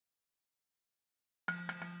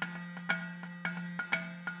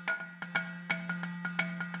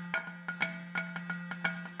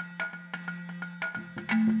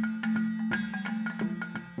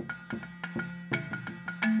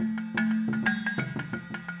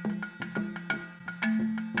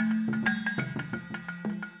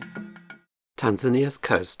Tanzania's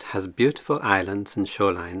coast has beautiful islands and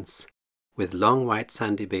shorelines, with long white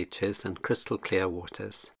sandy beaches and crystal clear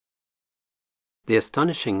waters. The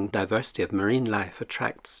astonishing diversity of marine life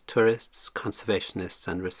attracts tourists, conservationists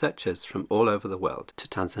and researchers from all over the world to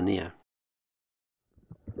Tanzania.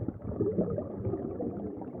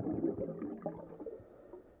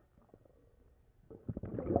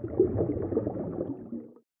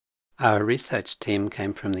 Our research team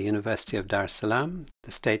came from the University of Dar es Salaam,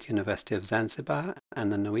 the State University of Zanzibar,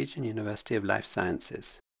 and the Norwegian University of Life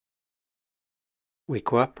Sciences. We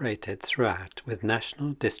cooperated throughout with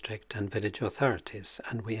national, district and village authorities,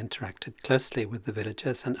 and we interacted closely with the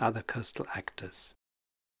villagers and other coastal actors.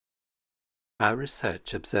 Our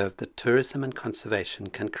research observed that tourism and conservation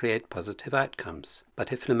can create positive outcomes,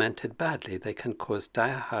 but if implemented badly, they can cause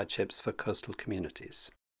dire hardships for coastal communities.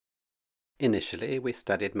 Initially, we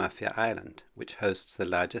studied Mafia Island, which hosts the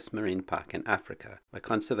largest marine park in Africa, where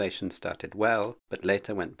conservation started well, but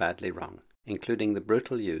later went badly wrong, including the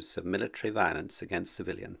brutal use of military violence against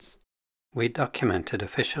civilians. We documented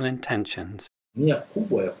official intentions. Nia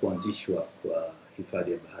kubwa ya kuanzishwa kwa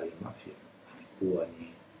hifadhi ya bahari ya Mafia ilikuwa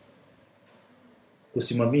ni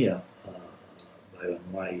kusimamia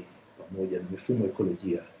bioanuwai pamoja na mifumo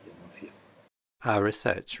ekolojia ya Mafia. Our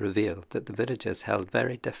research revealed that the villagers held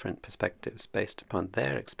very different perspectives based upon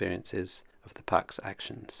their experiences of the park's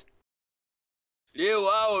actions. Leo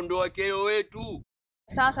hao ndo wakeo wetu.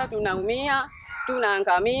 Sasa tunaumia,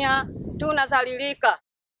 tunaangamia, tunazalilika.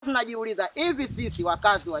 Tunajiuliza, hivi sisi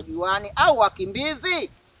wakazi wa Juani au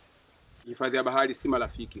wakimbizi? Hifadhi ya bahari si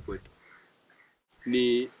marafiki kwetu.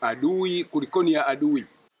 Ni adui kulikoni ya adui.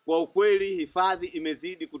 Kwa ukweli hifadhi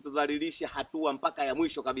imezidi kutudhalilisha hatua mpaka ya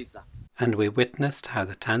mwisho kabisa. And we witnessed how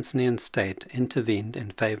the Tanzanian state intervened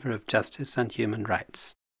in favor of justice and human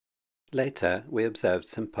rights. Later, we observed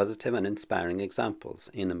some positive and inspiring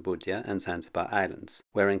examples in Mbudya and Zanzibar islands,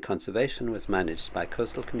 wherein conservation was managed by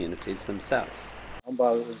coastal communities themselves.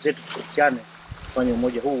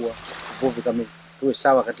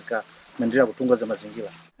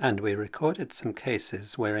 And we recorded some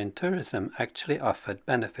cases wherein tourism actually offered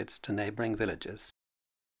benefits to neighboring villages.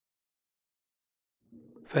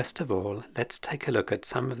 First of all, let's take a look at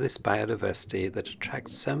some of this biodiversity that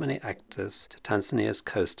attracts so many actors to Tanzania's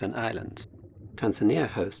coast and islands. Tanzania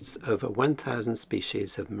hosts over 1,000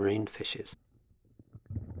 species of marine fishes.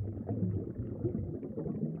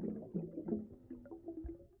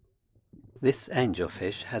 This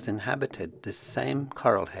angelfish has inhabited this same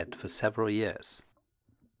coral head for several years,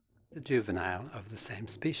 the juvenile of the same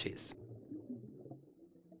species.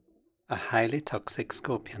 A highly toxic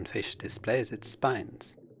scorpionfish displays its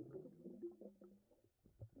spines.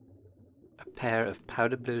 A pair of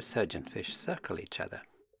powder blue surgeonfish circle each other.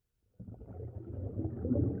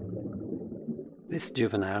 This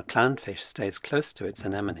juvenile clownfish stays close to its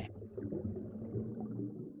anemone.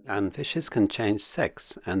 Clownfishes can change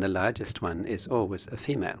sex, and the largest one is always a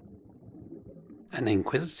female. An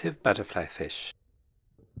inquisitive butterfly fish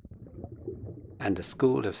and a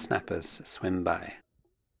school of snappers swim by.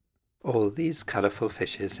 All these colourful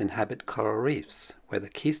fishes inhabit coral reefs, where the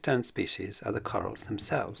keystone species are the corals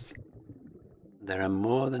themselves. There are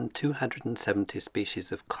more than 270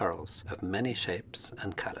 species of corals of many shapes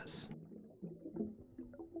and colours.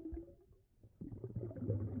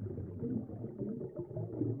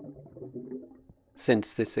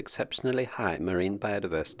 Since this exceptionally high marine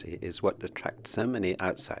biodiversity is what attracts so many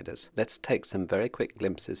outsiders, let's take some very quick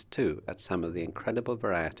glimpses too at some of the incredible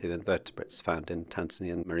variety of invertebrates found in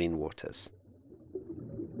Tanzanian marine waters.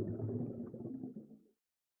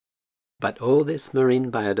 But all this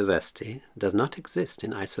marine biodiversity does not exist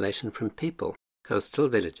in isolation from people. Coastal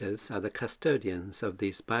villages are the custodians of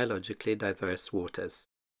these biologically diverse waters.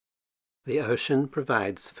 The ocean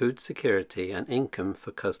provides food security and income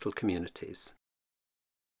for coastal communities.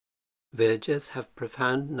 Villagers have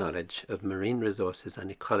profound knowledge of marine resources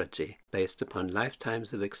and ecology based upon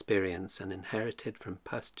lifetimes of experience and inherited from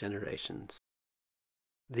past generations.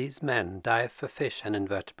 These men dive for fish and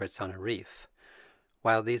invertebrates on a reef,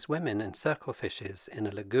 while these women encircle fishes in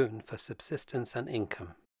a lagoon for subsistence and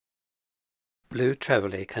income. Blue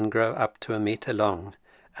trevally can grow up to 1 meter long,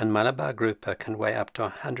 and Malabar grouper can weigh up to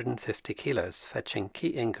 150 kilos, fetching key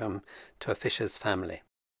income to a fisher's family.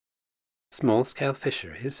 Small-scale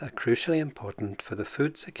fisheries are crucially important for the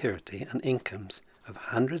food security and incomes of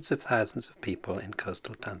hundreds of thousands of people in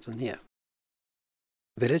coastal Tanzania.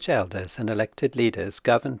 Village elders and elected leaders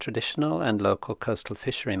govern traditional and local coastal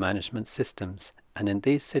fishery management systems, and in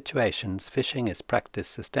these situations fishing is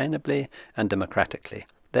practiced sustainably and democratically.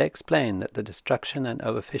 They explain that the destruction and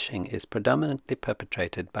overfishing is predominantly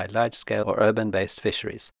perpetrated by large-scale or urban-based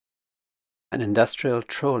fisheries. An industrial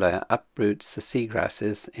trawler uproots the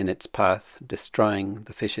seagrasses in its path, destroying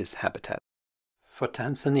the fish's habitat. For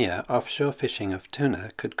Tanzania, offshore fishing of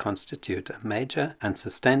tuna could constitute a major and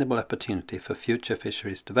sustainable opportunity for future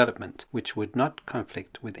fisheries development, which would not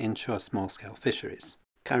conflict with inshore small-scale fisheries.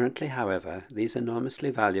 Currently, however, these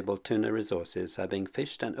enormously valuable tuna resources are being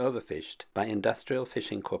fished and overfished by industrial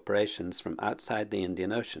fishing corporations from outside the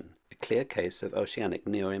Indian Ocean, a clear case of oceanic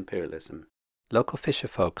neo-imperialism. Local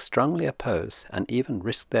fisherfolk strongly oppose and even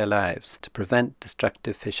risk their lives to prevent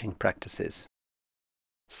destructive fishing practices.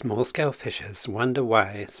 Small-scale fishers wonder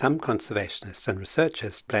why some conservationists and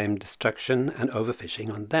researchers blame destruction and overfishing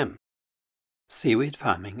on them. Seaweed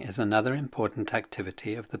farming is another important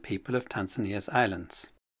activity of the people of Tanzania's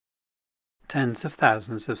islands. Tens of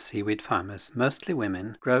thousands of seaweed farmers, mostly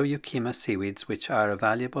women, grow Ukima seaweeds, which are a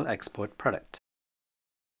valuable export product.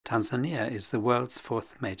 Tanzania is the world's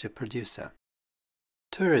fourth major producer.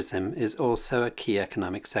 Tourism is also a key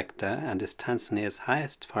economic sector and is Tanzania's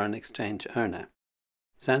highest foreign exchange earner.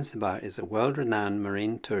 Zanzibar is a world-renowned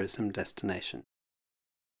marine tourism destination.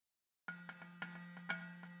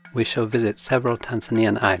 We shall visit several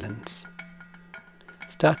Tanzanian islands,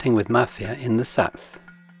 starting with Mafia in the south,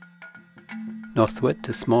 northward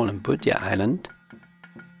to small Mbudya Island,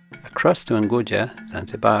 across to Mbudya,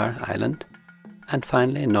 Zanzibar Island, and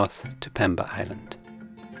finally north to Pemba Island.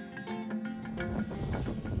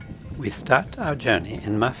 We start our journey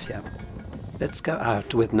in Mafia. Let's go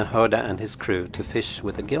out with Nahoda and his crew to fish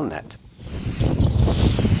with a gill net.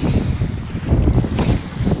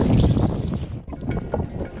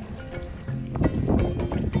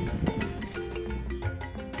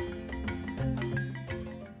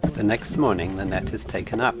 The next morning the net is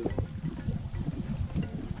taken up,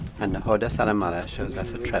 and Nahoda Salamala shows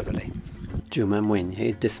us a trevally. Juma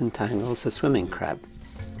Mwinyi disentangles a swimming crab.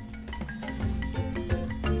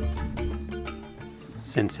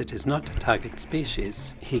 Since it is not a target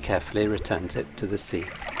species, he carefully returns it to the sea.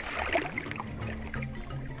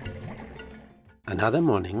 Another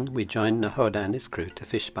morning, we join Nahoda and his crew to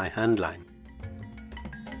fish by handline.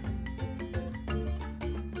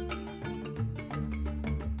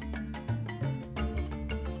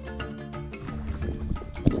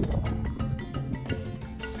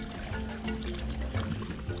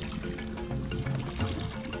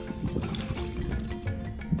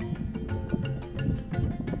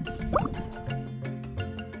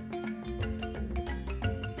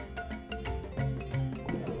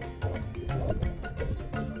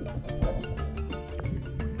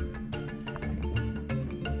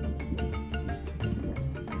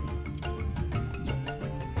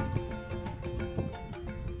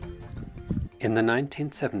 In the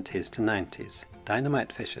 1970s to 90s,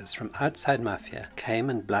 dynamite fishers from outside Mafia came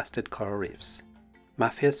and blasted coral reefs.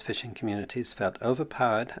 Mafia's fishing communities felt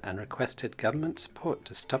overpowered and requested government support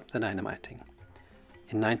to stop the dynamiting.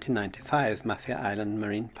 In 1995, Mafia Island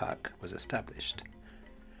Marine Park was established.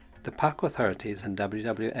 The park authorities and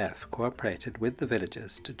WWF cooperated with the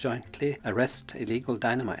villagers to jointly arrest illegal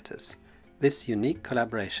dynamiters. This unique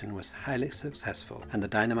collaboration was highly successful, and the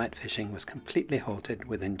dynamite fishing was completely halted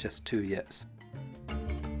within just 2 years.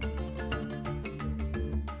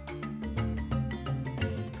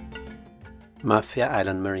 Mafia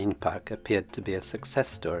Island Marine Park appeared to be a success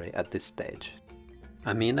story at this stage.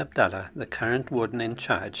 Amin Abdallah, the current warden in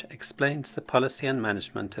charge, explains the policy and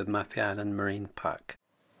management of Mafia Island Marine Park.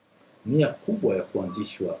 Nia kubwa ya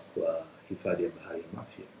kuanzishwa kwa hifadhi ya bahari ya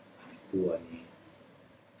Mafia ilikuwa ni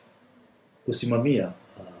kusimamia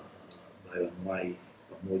bioanuwai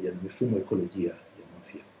pamoja na mifumo ekolojia ya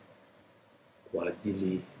Mafia kwa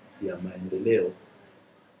ajili ya maendeleo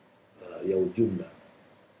ya ujumla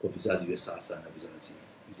kwa vizazi vya sasa na vizazi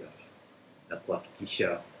vijavyo, na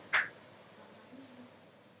kuhakikisha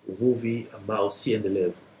uvuvi ambao si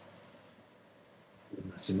endelevu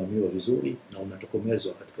unasimamiwa vizuri na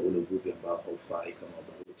unatokomezwa katika ule uvuvi ambao haufai kama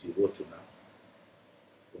baruti wote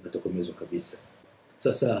unatokomezwa kabisa.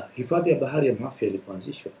 Sasa hifadhi ya bahari ya Mafia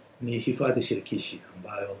ilipoanzishwa ni hifadhi shirikishi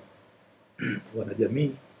ambayo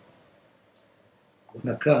wanajamii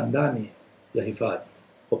wanakaa ndani ya hifadhi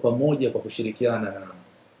kwa pamoja kwa kushirikiana na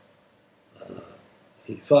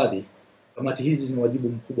hifadhi. Kamati hizi zina wajibu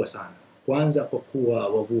mkubwa sana. Kwanza kwa kuwa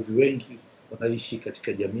wavuvi wengi wanaishi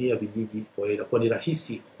katika jamii ya vijiji, kwa hiyo inakuwa ni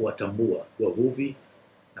rahisi kuwatambua wavuvi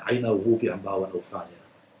na aina ya uvuvi ambao wanaofanya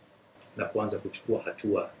na kuanza kuchukua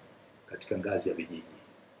hatua katika ngazi ya vijiji.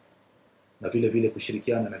 Na vile vile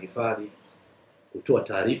kushirikiana na hifadhi kutoa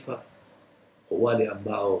taarifa kwa wale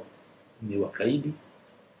ambao ni wakaidi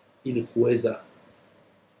ili kuweza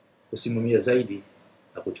kusimamia zaidi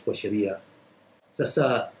na kuchukua sheria.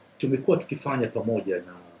 Sasa tumekuwa tukifanya pamoja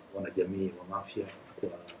na wanajamii wa Mafia kwa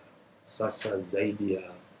sasa zaidi ya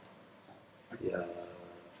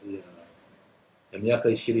miaka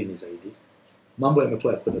 20 zaidi. Mambo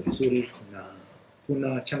yamekuwa yakwenda vizuri na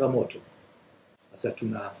kuna changamoto. Sasa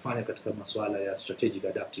tunafanya katika masuala ya strategic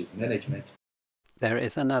adaptive management. There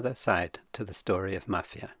is another side to the story of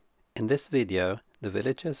Mafia. In this video, the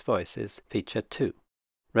villagers' voices feature too.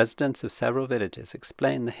 Residents of several villages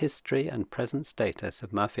explain the history and present status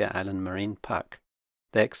of Mafia Island Marine Park.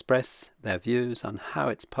 They express their views on how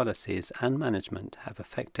its policies and management have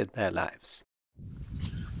affected their lives.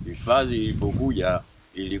 Hifadhi ilipokuja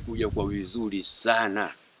ilikuja kwa vizuri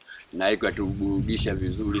sana na ikatuburudisha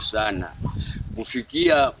vizuri sana.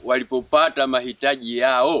 Kufikia walipopata mahitaji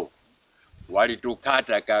yao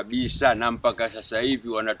walitukata kabisa na mpaka sasa hivi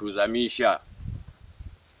wanatuzamisha.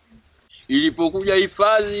 Ilipokuja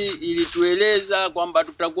hifadhi ilitueleza kwamba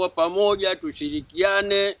tutakuwa pamoja,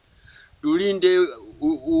 tushirikiane, tulinde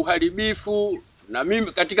uharibifu, na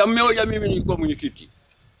mimi katika mmoja mimi nilikuwa mwenyekiti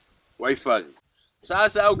wa hifadhi.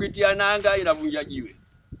 Sasa ukitia nanga inavunja jiwe,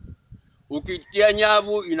 ukitia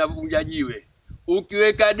nyavu inavunja jiwe,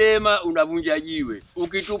 ukiweka dema unavunja jiwe,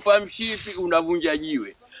 ukitupa mshipi unavunja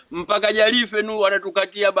jiwe, mpaka jarife nu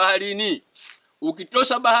wanatukatia baharini.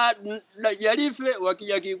 Ukitosa jarife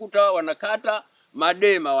wakija kikuta wanakata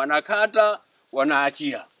madema, wanakata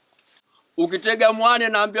wanaachia. Ukitega mwani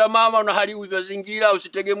naambia mama unaharibu mazingira,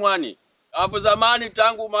 usitege mwani. Hapo zamani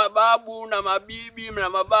tangu mababu na mabibi na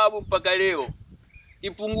mababu mpaka leo.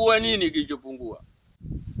 Kipungua nini kilichopungua?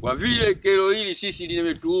 Kwa vile kero hili sisi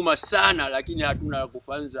limetuuma sana, lakini hatuna la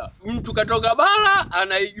kufanza. Mtu katoka bara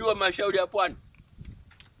anaijua mashauri ya pwani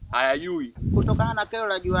hayajui. Kutokana na kero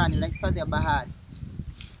la juani la hifadhi ya bahari,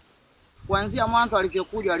 kuanzia mwanzo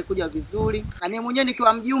walikuja vizuri, na mimi mwenyewe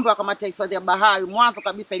nikiwa mjumbe wa kamati ya hifadhi ya bahari mwanzo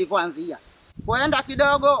kabisa ilivyoanzia. Kuenda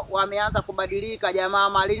kidogo wameanza kubadilika, jamaa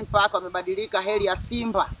marine park wamebadilika, heli ya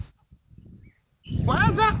simba.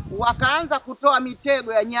 Kwanza wakaanza kutoa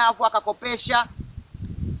mitego ya nyavu, wakakopesha.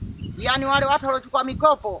 Yaani wale watu waliochukua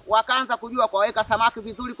mikopo wakaanza kujua kuwaweka samaki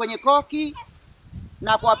vizuri kwenye koki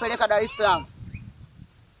na kuwapeleka Dar es Salaam.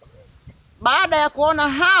 Baada ya kuona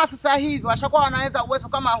hawa sasa hivi washakuwa wanaweza uwezo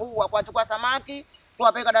kama huu wa kuchukua samaki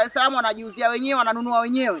kuwapeleka Dar es Salaam, wanajiuzia wenyewe, wananunua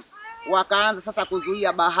wenyewe, wakaanza sasa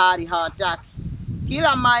kuzuia bahari, hawataki.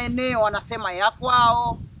 Kila maeneo wanasema ya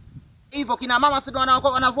kwao. Hivyo kina mama sisi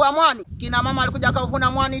wanavua mwani. Kina mama walikuja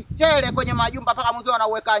kuvuna mwani tele kwenye majumba mpaka mwingine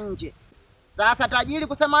wanauweka nje. Sasa tajiri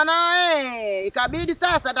kusema naye, ikabidi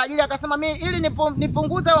sasa tajiri akasema mimi ili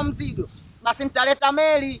nipunguze huo mzigo, basi nitaleta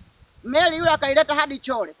meli. Meli yule akaileta hadi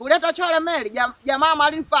Chole. Kuleta Chole meli, jamaa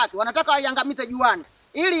marine park wanataka waiangamize juani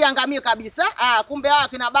ili iangamie kabisa. Kumbe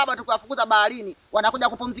kina baba tukawafukuza baharini, wanakuja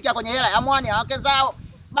kupumzikia kwenye hela ya mwani ya wake zao.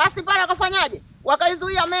 Basi pale wakafanyaje?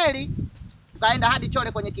 Wakaizuia meli, tukaenda hadi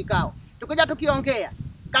Chole kwenye kikao. Tukija tukiongea,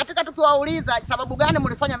 katika tukiwauliza sababu gani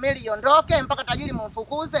mlifanya meli iondoke mpaka tajiri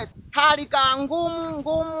mumfukuze, hali ka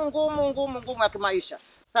ngumu ya kimaisha.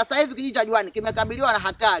 Sasa hivi kijiji cha Juani kimekabiliwa na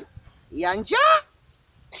hatari ya njaa,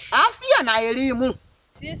 afya na elimu.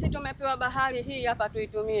 Sisi tumepewa bahari hii hapa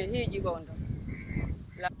tuitumie hii Jigondo.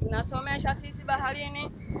 Tunasomesha sisi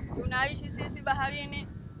baharini, tunaishi sisi baharini,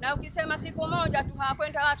 na ukisema siku moja tu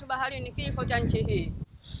hawakwenda watu baharini, kifo cha nchi hii.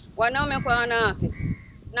 Wanaume kwa wanawake.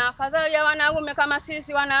 Na afadhali ya wanaume kama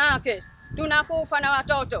sisi wanawake tunakufa na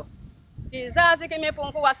watoto. Kizazi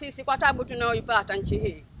kimepungua sisi kwa tabu tunaoipata nchi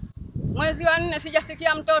hii. Mwezi wa 4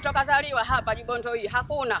 sijasikia mtoto kazaliwa hapa Jigondo hii,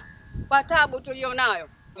 hakuna, kwa tabu tulionayo.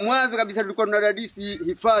 Mwanzo kabisa tulikuwa tunadadisi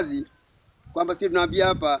hifadhi kwamba sisi tunaambia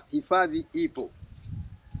hapa hifadhi ipo.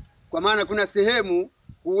 Kwa maana kuna sehemu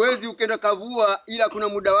huwezi ukenda kavua ila kuna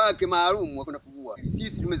muda wake maalum wa kwenda kuvua.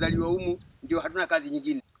 Sisi tumezaliwa humu ndio hatuna kazi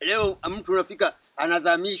nyingine. Leo mtu unafika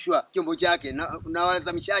anadhamishwa chombo chake na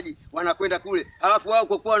wazamishaji wanakwenda kule. Halafu wao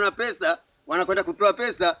kwa kuwa na pesa wanakwenda kutoa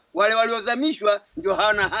pesa, wale waliozamishwa ndio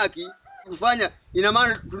hawana haki kufanya. Ina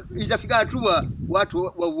maana itafika hatua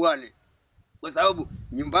watu wauane. Kwa sababu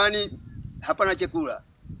nyumbani hapana chakula,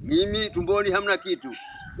 mimi tumboni hamna kitu,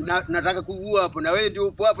 nataka kuvua hapo na wewe ndio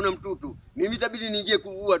upo hapo na mtutu, mimi itabidi niingie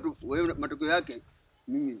kuvua tu. Wewe matokeo yake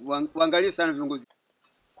mimi waangalie sana viongozi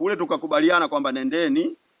kule. Tukakubaliana kwamba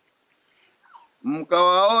nendeni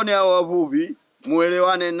mkawaone hao wavuvi,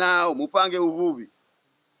 muelewane nao, mupange uvuvi,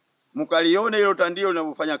 mkalione hilo tandio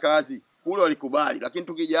linavyofanya kazi. Kule walikubali, lakini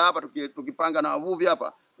tukija hapa tukipanga na wavuvi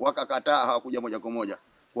hapa wakakataa, hawakuja moja kwa moja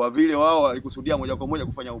kwa vile wao walikusudia moja kwa moja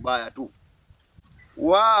kufanya ubaya tu.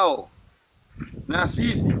 Wao na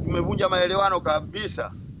sisi tumevunja maelewano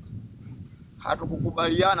kabisa,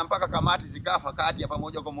 hatukukubaliana mpaka kamati zikafa kati ya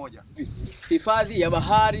pamoja kwa moja. Hifadhi ya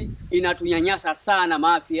bahari inatunyanyasa sana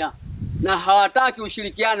Mafia. na hawataki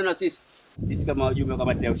ushirikiano na sisi. Sisi kama wajumbe wa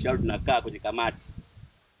kamati ya ushauri tunakaa kwenye kamati.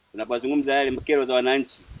 Tunapozungumza yale kero za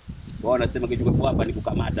wananchi, wao wanasema kilichokuwa hapa ni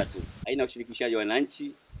kukamata tu. Haina ushirikishaji wa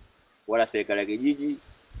wananchi wala serikali ya kijiji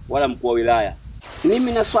wala mkuu wa wilaya.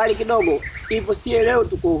 Mimi na swali kidogo, hivyo si leo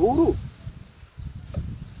tuko uhuru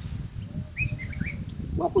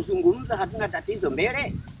wa kuzungumza, hatuna tatizo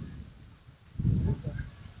mbele?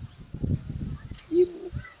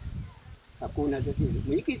 Jibu, hakuna tatizo.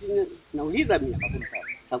 Mwenyekiti, nauliza mimi,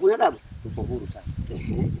 hakuna tabu, tuko uhuru sana.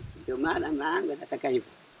 Ndio maana nataka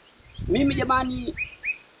hivyo. Mimi jamani,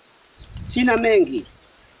 sina mengi,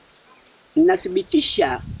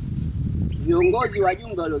 ninathibitisha viongozi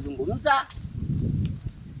wajumbe waliozungumza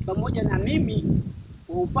pamoja na mimi.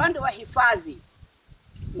 Kwa upande wa hifadhi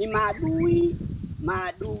ni maadui.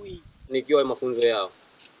 Nikiwa mafunzo yao,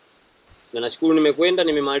 na nashukuru nimekwenda,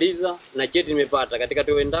 nimemaliza na cheti nimepata. Katika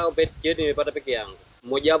tuendao cheti nimepata peke yangu.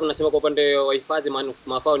 Mmoja wapo nasema kwa upande wa hifadhi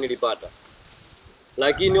mafao nilipata,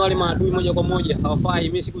 lakini wale maadui moja kwa moja hawafai.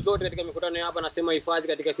 Mimi siku zote katika mikutano hapa nasema hifadhi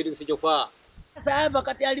katika kitu kisichofaa. Sasa hapa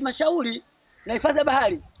kati ya halmashauri na hifadhi ya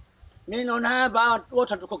bahari, mimi naona hapa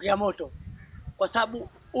wote tukokea moto, kwa sababu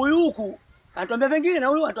huyu huku anatuambia vingine na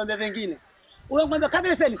huyu anatuambia vingine. Huyo ngombe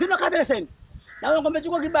kadreseni, sio kadreseni, na huyo ngombe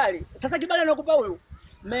chukua kibali. Sasa kibali anakupa huyu,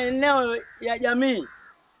 maeneo ya jamii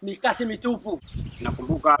mikasi mitupu.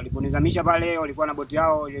 Nakumbuka waliponizamisha pale, walikuwa na boti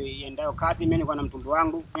yao iendayo kasi, mimi nilikuwa na mtumbu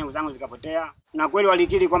wangu, nyangu zangu zikapotea, na kweli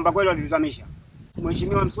walikiri kwamba kweli walituzamisha.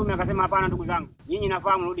 Mheshimiwa Msume akasema hapana, ndugu zangu, nyinyi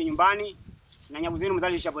nafahamu mrudi nyumbani, na nyavu zenu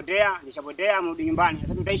mzali lishapotea, mrudi nyumbani.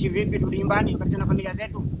 Sasa tutaishi vipi turudi nyumbani wakati na familia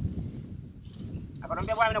zetu?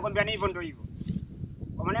 Akatambia bwana, nakwambia ni hivyo ndio hivyo.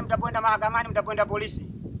 Kwa maana mtakwenda mahakamani, mtakwenda polisi,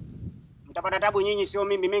 mtapata tabu nyinyi, sio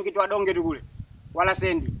mimi. Mimi kitu adonge tu kule wala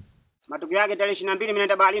sendi. Matokeo yake tarehe 22 mimi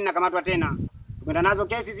naenda baharini na kamatwa tena. Tumeenda nazo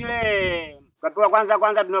kesi zile. Katua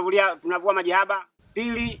kwanza tunavua majihaba.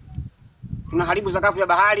 Pili, tunaharibu sakafu ya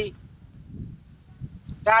bahari.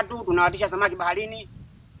 Tatu, tunawatisha samaki baharini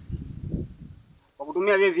kwa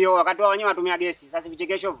kutumia vivyo, wakati wao wenyewe watumia gesi. Sasa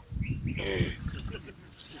vichekesho.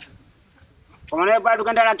 Kwa maana bado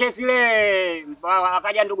tukaenda na kesi ile,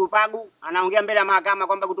 akaja ndugu Pagu anaongea mbele ya mahakama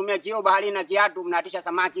kwamba kutumia kioo baharini na kiatu mnatisha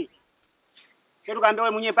samaki. Sisi tukaambia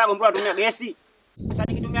wewe mwenyewe Pagu, mbona unatumia gesi? Sasa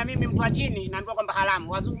nikitumia mimi mtu wa chini naambiwa kwamba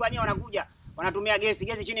haramu. Wazungu wenyewe wanakuja wanatumia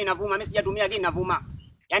gesi chini inavuma, mimi sijatumia gesi inavuma.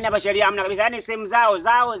 Yaani hapa sheria hamna kabisa, yaani sehemu zao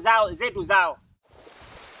zetu zao.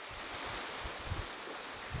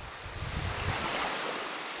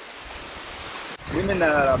 Mimi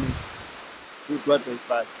nalalamika watu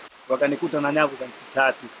hifadhi wakanikuta na nyavu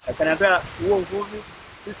tatu, akaniambia huo uvuvi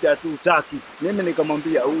sisi hatutaki. Mimi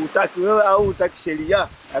nikamwambia utaki wewe au utaki sheria?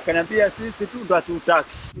 Akaniambia sisi tu ndo hatutaki.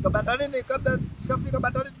 Bandarini, kabla tushafika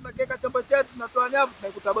bandarini tunakeka chombo chetu, tunatoa nyavu,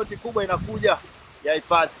 tunaikuta boti kubwa inakuja ya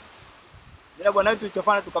hifadhi. Mimi bwana wetu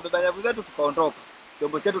tulichofanya tukabeba nyavu zetu tukaondoka,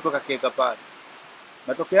 chombo chetu tukakeka pale.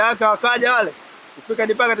 Matokeo yake wakaja wale kufika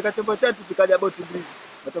nipaka katika chombo chetu, tukaja boti mbili.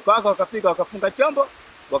 Matokeo yake wakafika wakafunga chombo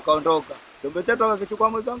wakaondoka. Chombo chetu wakakichukua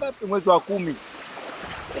mwezi wa ngapi? Mwezi wa 10.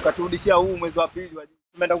 Ukaturudishia huu mwezi wa pili.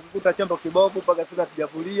 Tumeenda kukuta chombo kibovu mpaka sasa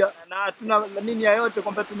tujavulia na hatuna nini yoyote,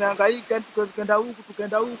 kwamba tumehangaika tukaenda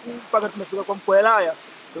huku mpaka tumefika kwa mkuu wa wilaya.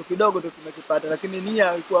 Ndio kidogo ndio tumekipata, lakini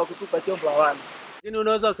nia ilikuwa kutupa chombo hawana. Lakini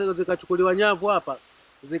unaweza zikachukuliwa nyavu hapa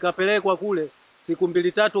zikapelekwa kule, siku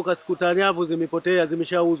 2-3 ukasikuta nyavu zimepotea,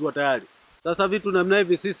 zimeshauzwa tayari. Sasa vitu namna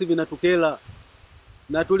hivi sisi vinatukela,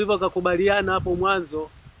 na tulivyokubaliana hapo mwanzo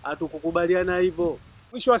hatukukubaliana hivyo.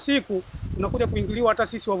 Mwisho wa siku tunakuja kuingiliwa hata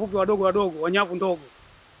sisi wavuvi wadogo wa nyavu ndogo,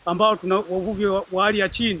 ambao tuna wavuvi wa hali ya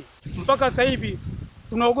chini. Mpaka sasa hivi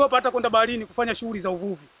tunaogopa hata kwenda baharini kufanya shughuli za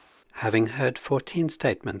uvuvi. Having heard 14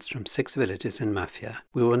 statements from 6 villages in Mafia,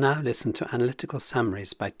 we will now listen to analytical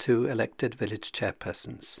summaries by 2 elected village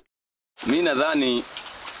chairpersons. Mimi nadhani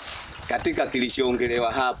katika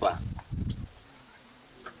kilichoongelewa hapa,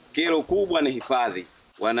 kero kubwa ni hifadhi.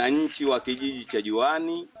 Wananchi wa kijiji cha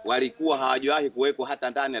Juani walikuwa hawajawahi kuwekwa hata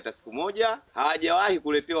ndani hata siku moja, hawajawahi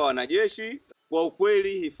kuletewa wanajeshi. Kwa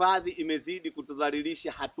ukweli hifadhi imezidi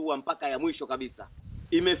kutudhalilisha hatua mpaka ya mwisho kabisa.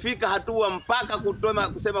 Imefika hatua mpaka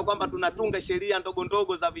kusema kwamba tunatunga sheria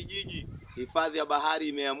ndogo za vijiji. Hifadhi ya bahari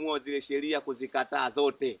imeamua zile sheria kuzikataa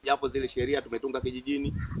zote. Japo zile sheria tumetunga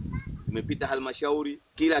kijijini, zimepita halmashauri,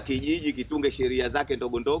 kila kijiji kitunge sheria zake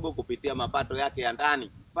ndogo kupitia mapato yake ya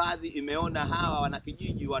ndani. Hifadhi imeona hawa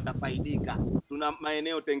wanakijiji watafaidika. Tuna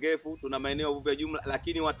maeneo tengefu, tuna maeneo uvuvi jumla,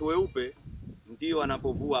 lakini watu weupe ndio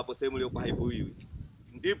wanapovua hapo sehemu iliyokuwa haivuiwi.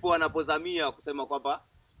 Ndipo wanapozamia kusema kwamba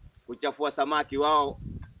kuchafua samaki, wao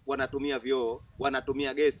wanatumia vyoo,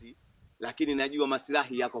 wanatumia gesi, lakini najua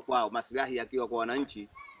maslahi yako kwao. Maslahi yakiwa kwa wananchi,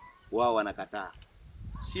 wao wanakataa.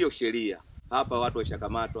 sio sheria. Hapa watu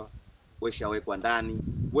washakamatwa, weshawekwa ndani,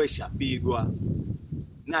 weshapigwa.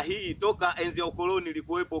 Na hii toka enzi ya ukoloni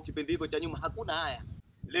ilikuwepo kipindi hiko cha nyuma, hakuna haya.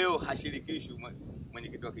 Leo hashirikishwi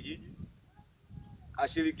mwenyekiti wa kijiji,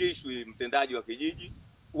 hashirikishwi mtendaji wa kijiji,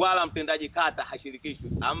 wala mtendaji kata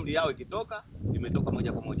hashirikishwi. Amri yao ikitoka, imetoka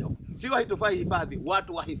moja kwa moja. Si haitofai hifadhi,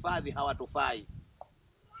 watu wa hifadhi hawatofai.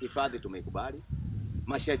 Hifadhi tumeikubali.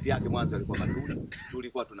 Masharti yake mwanzo yalikuwa mazuri.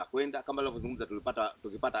 Tulikuwa tunakwenda kama nilivyozungumza,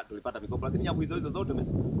 tulipata mikopo, lakini nyavu hizo zote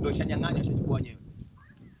ndio shanyang'anya shachukua wenyewe.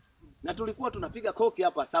 Na tulikuwa tunapiga koki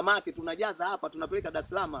hapa, samaki tunajaza hapa, tunapeleka Dar es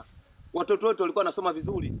Salaam. Watoto wetu walikuwa wanasoma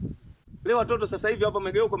vizuri. Leo watoto sasa hivi hapa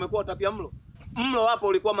megeuka, umekuwa utapia mlo. Mlo hapo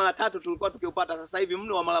ulikuwa mara 3 tulikuwa tukiupata, sasa hivi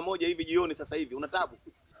mlo wa mara 1 hivi jioni, sasa hivi una tabu.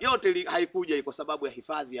 Yote haikuja kwa sababu ya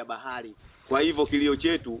hifadhi ya bahari. Kwa hivyo kilio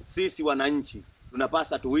chetu sisi wananchi,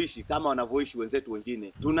 tunapasa tuishi kama wanavyoishi wenzetu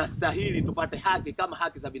wengine. Tunastahili tupate haki kama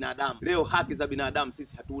haki za binadamu. Leo haki za binadamu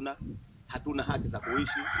sisi hatuna. Hatuna haki za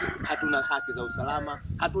kuishi, hatuna haki za usalama,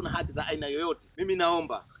 hatuna haki za aina yoyote. Mimi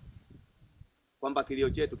naomba kwamba kilio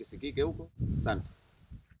chetu kisikike huko. Asante.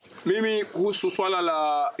 Mimi kuhusu swala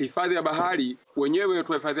la hifadhi ya bahari, wenyewe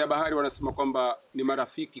watu wa hifadhi ya bahari wanasema kwamba ni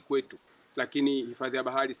marafiki kwetu, lakini hifadhi ya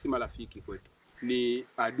bahari si marafiki kwetu, ni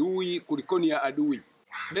adui kulikoni ya adui.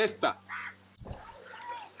 Esther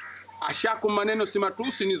Ashako maneno si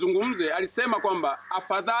matusi nizungumze, alisema kwamba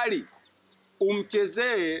afadhali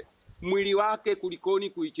umchezee mwili wake kulikoni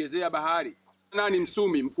kuichezea bahari. Nani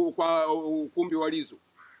Msumi mkuu kwa ukumbi wa Lizu?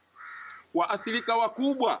 Waathirika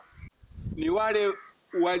wakubwa ni wale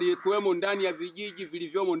waliokuwemo ndani ya vijiji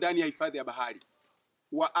vilivyomo ndani ya hifadhi ya bahari.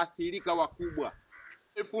 Waathirika wakubwa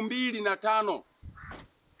 2005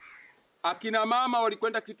 akina mama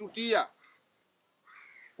walikwenda Kitutia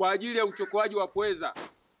kwa ajili ya uchokoaji wa pweza.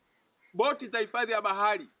 Boti za hifadhi ya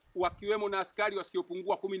bahari wakiwemo na askari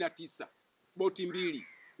wasiopungua 19, boti 2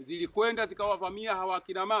 zilikwenda zikawavamia hawa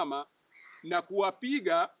akina mama na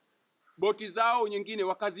kuwapiga. Boti zao nyingine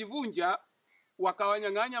wakazivunja,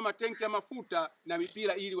 wakawanyang'anya matenki ya mafuta na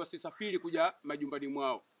mipira ili wasisafiri kuja majumbani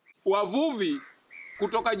mwao. Wavuvi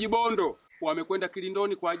kutoka Jibondo wamekwenda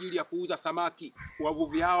Kilindoni kwa ajili ya kuuza samaki.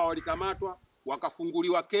 Wavuvi hawa walikamatwa,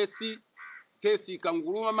 wakafunguliwa kesi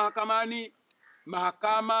ikanguruma mahakamani,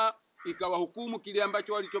 mahakama ikawahukumu kile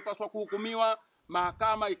ambacho walichopaswa kuhukumiwa.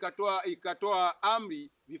 Mahakama ikatoa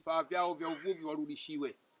amri vifaa vyao vya uvuvi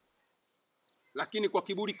warudishiwe. Lakini kwa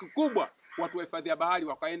kiburi kikubwa watu wa hifadhi ya bahari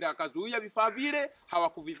wakaenda akazuia vifaa vile,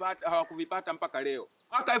 hawakuvipata mpaka leo.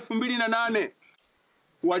 Mwaka 2008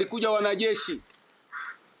 walikuja wanajeshi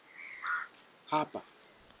hapa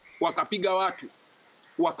wakapiga watu,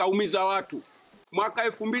 wakaumiza watu. Mwaka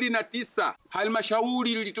 2009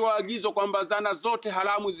 halmashauri ilitoa agizo kwamba zana zote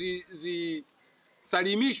haramu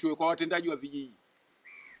zisalimishwe kwa watendaji wa vijiji.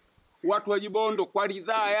 Watu wa Jibondo kwa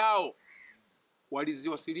ridhaa yao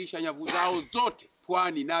waliziwasilisha nyavu zao zote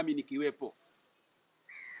pwani, nami nikiwepo.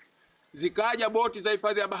 Zikaja boti za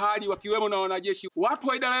hifadhi ya bahari wakiwemo na wanajeshi. Watu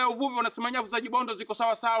wa idara ya uvuvi wanasema nyavu za Jibondo ziko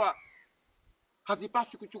sawa sawa,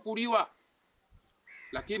 hazipaswi kuchukuliwa.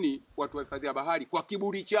 Lakini watu wa hifadhi ya bahari kwa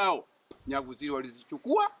kiburi chao nyavu zile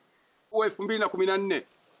walizichukua. 2014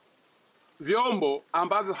 vyombo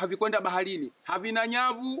ambavyo havikwenda baharini, havina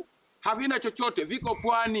nyavu, havina chochote, viko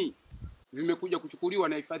pwani, vimekuja kuchukuliwa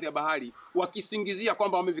na hifadhi ya bahari wakisingizia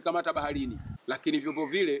kwamba wamevikamata baharini. Lakini vyombo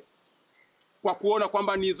vile kwa kuona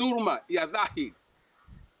kwamba ni dhuluma ya dhahiri,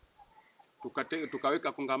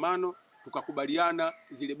 tukaweka kongamano, tukakubaliana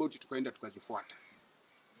zile boti tukaenda tukazifuata.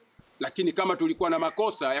 Lakini kama tulikuwa na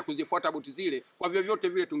makosa ya kuzifuata boti zile, kwa vyovyote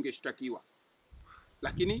vile tungeshtakiwa.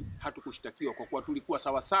 Lakini hatukushtakiwa kwa kuwa tulikuwa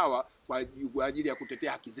sawa sawa kwa ajili ya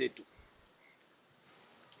kutetea haki zetu.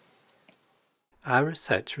 Our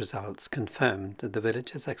research results confirmed the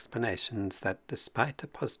villagers' explanations that despite a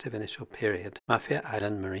positive initial period, Mafia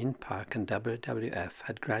Island Marine Park and WWF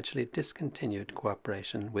had gradually discontinued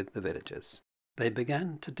cooperation with the villagers. They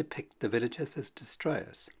began to depict the villagers as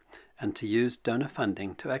destroyers and to use donor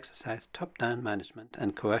funding to exercise top-down management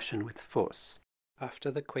and coercion with force. After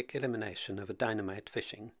the quick elimination of dynamite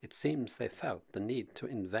fishing, it seems they felt the need to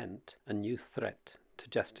invent a new threat to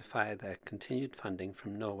justify their continued funding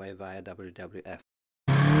from Norway via WWF.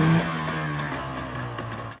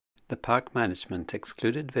 The park management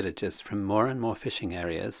excluded villagers from more and more fishing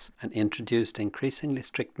areas and introduced increasingly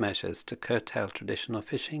strict measures to curtail traditional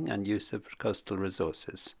fishing and use of coastal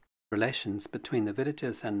resources. Relations between the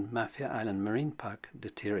villagers and Mafia Island Marine Park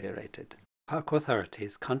deteriorated. Park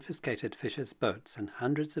authorities confiscated fishers' boats and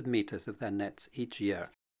hundreds of meters of their nets each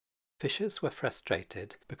year. Fishers were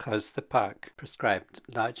frustrated because the park prescribed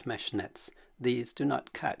large mesh nets These do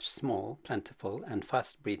not catch small, plentiful, and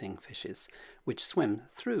fast-breeding fishes, which swim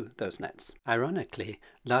through those nets. Ironically,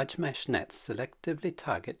 large mesh nets selectively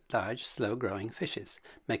target large, slow-growing fishes,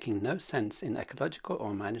 making no sense in ecological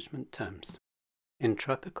or management terms. In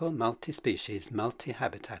tropical multi-species,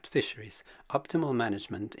 multi-habitat fisheries, optimal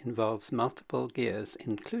management involves multiple gears,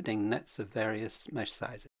 including nets of various mesh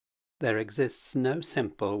sizes. There exists no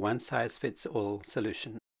simple one-size-fits-all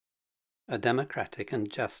solution. A democratic and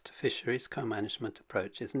just fisheries co-management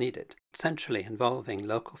approach is needed, centrally involving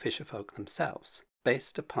local fisherfolk themselves,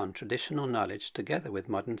 based upon traditional knowledge together with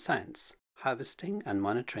modern science, harvesting and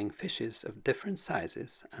monitoring fishes of different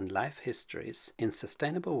sizes and life histories in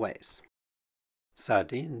sustainable ways.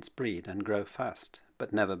 Sardines breed and grow fast,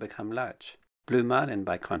 but never become large. Blue marlin,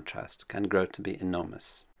 by contrast, can grow to be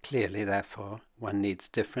enormous. Clearly, therefore, one needs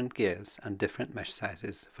different gears and different mesh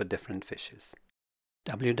sizes for different fishes.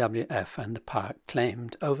 WWF and the park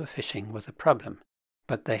claimed overfishing was a problem,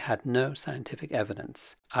 but they had no scientific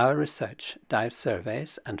evidence. Our research, dive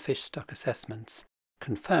surveys, and fish stock assessments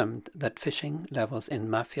confirmed that fishing levels in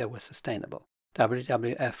Mafia were sustainable.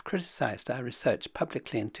 WWF criticized our research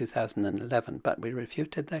publicly in 2011, but we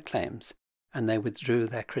refuted their claims, and they withdrew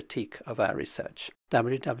their critique of our research.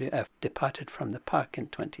 WWF departed from the park in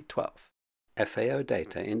 2012. FAO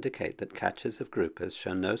data indicate that catches of groupers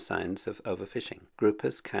show no signs of overfishing.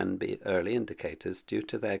 Groupers can be early indicators due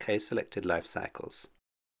to their K-selected life cycles.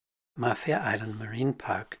 Mafia Island Marine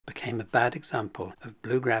Park became a bad example of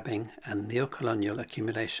blue grabbing and neocolonial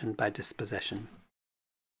accumulation by dispossession.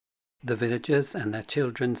 The villagers and their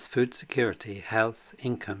children's food security, health,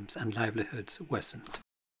 incomes, and livelihoods worsened.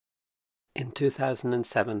 In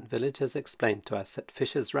 2007, villagers explained to us that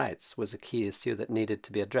fishers' rights was a key issue that needed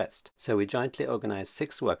to be addressed, so we jointly organized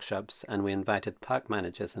 6 workshops and we invited park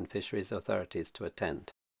managers and fisheries authorities to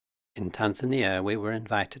attend. In Tanzania, we were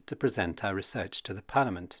invited to present our research to the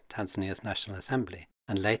Parliament, Tanzania's National Assembly,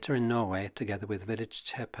 and later in Norway, together with village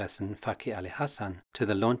chairperson Faki Ali Hassan, to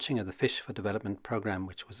the launching of the Fish for Development program,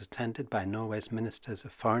 which was attended by Norway's Ministers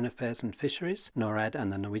of Foreign Affairs and Fisheries, NORAD,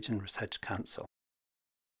 and the Norwegian Research Council.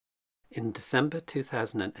 In December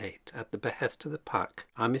 2008, at the behest of the park,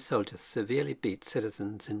 army soldiers severely beat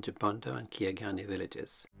citizens in Jibondo and Kiagani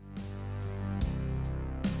villages.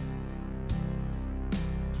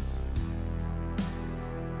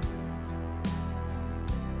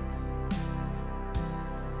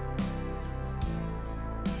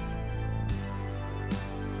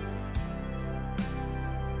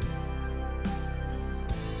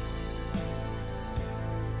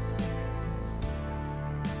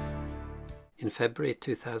 In February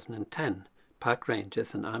 2010, park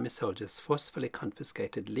rangers and army soldiers forcefully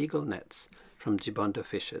confiscated legal nets from Jibondo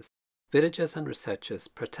fishers. Villagers and researchers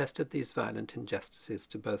protested these violent injustices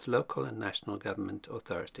to both local and national government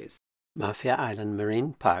authorities. Mafia Island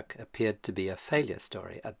Marine Park appeared to be a failure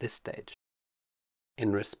story at this stage.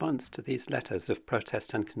 In response to these letters of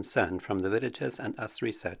protest and concern from the villagers and us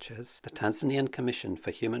researchers, the Tanzanian Commission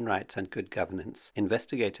for Human Rights and Good Governance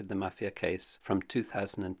investigated the Mafia case from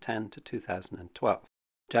 2010 to 2012.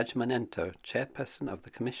 Judge Manento, chairperson of the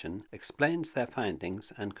commission, explains their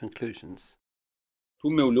findings and conclusions.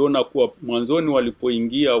 Tume uliona kuwa mwanzoni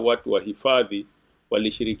walipoingia watu wa hifadhi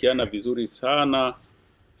walishirikiana vizuri sana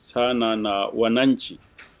na wananchi,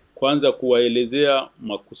 kwanza kuwaelezea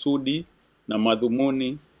makusudi na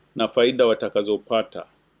madhumuni na faida watakazopata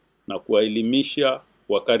na kuwaelimisha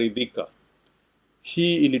wakaridhika.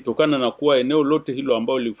 Hii ilitokana na kuwa eneo lote hilo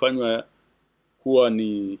ambalo lilifanywa kuwa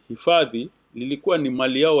ni hifadhi lilikuwa ni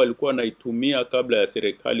mali yao, walikuwa wanaitumia kabla ya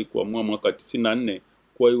serikali kuamua mwaka 94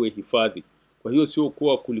 kuwa iwe hifadhi. Kwa hiyo sio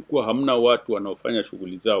kuwa kulikuwa hamna watu wanaofanya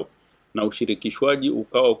shughuli zao, na ushirikishwaji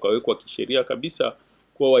ukawekwa kisheria kabisa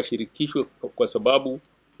kuwa washirikishwe, kwa sababu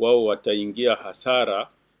wao wataingia hasara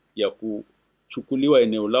ya kuchukuliwa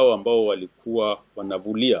eneo lao ambao walikuwa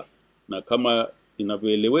wanavulia. Na kama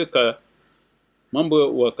inavyoeleweka,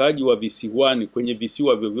 mambo wakaaji wa visiwani, kwenye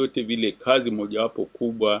visiwa vyovyote vile, kazi mojawapo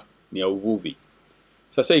kubwa ni ya uvuvi.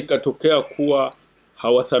 Sasa ikatokea kuwa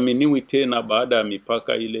hawathaminiwi tena baada ya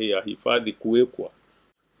mipaka ile ya hifadhi kuwekwa.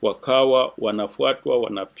 Wakawa wanafuatwa,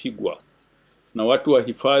 wanapigwa, na watu wa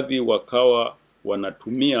hifadhi wakawa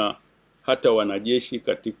wanatumia hata wanajeshi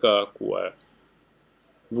katika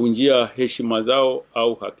kuwavunjia heshima zao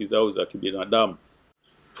au haki zao za kibinadamu.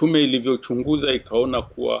 Tume ilivyochunguza ikaona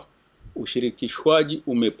kuwa ushirikishwaji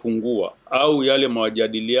umepungua, au yale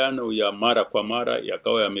majadiliano ya mara kwa mara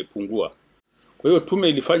yakawa yamepungua. Kwa hiyo tume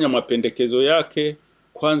ilifanya mapendekezo yake,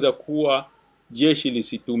 kwanza kuwa jeshi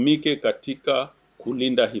lisitumike katika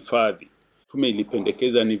kulinda hifadhi. Tume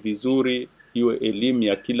ilipendekeza ni vizuri iwe elimu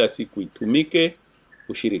ya kila siku itumike,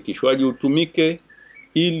 ushirikishwaji utumike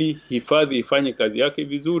ili hifadhi ifanye kazi yake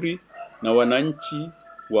vizuri na wananchi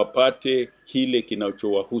wapate kile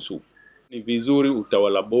kinachowahusu. Ni vizuri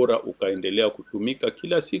utawala bora ukaendelea kutumika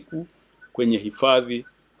kila siku kwenye hifadhi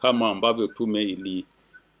kama ambavyo tume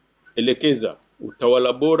ilielekeza.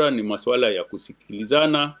 Utawala bora ni masuala ya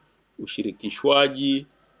kusikilizana, ushirikishwaji,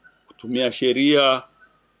 kutumia sheria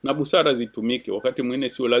na busara zitumike. Wakati mwingine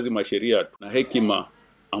sio lazima sheria, na hekima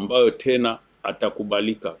ambayo tena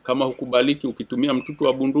atakubalika. Kama hukubaliki ukitumia mtutu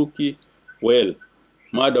wa bunduki, well,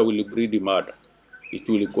 murder will breed murder. It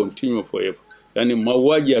will continue forever. Yani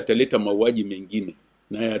mauaji ataleta mauaji mengine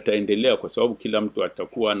na yataendelea kwa sababu kila mtu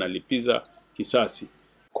atakuwa analipiza kisasi.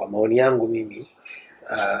 Kwa maoni yangu mimi,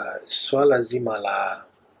 swala zima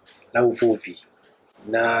la uvuvi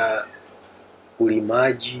na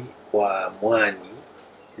ulimaji wa mwani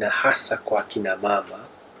na hasa kwa kina mama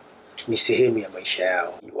ni sehemu ya maisha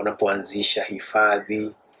yao. Wanapoanzisha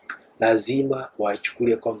hifadhi lazima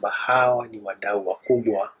wachukulie kwamba hawa ni wadau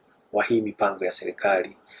wakubwa wa hii mipango ya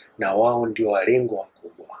serikali na wao ndio walengwa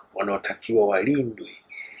wakubwa wanaotakiwa walindwe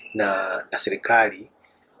na serikali,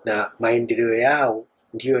 na maendeleo yao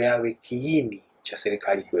ndio yawe kiini cha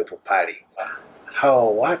serikali kuwepo pale. Hawa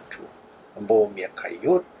watu ambao miaka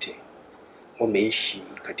yote wameishi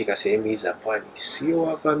katika sehemu hizi za pwani sio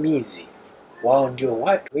wavamizi. Wao ndio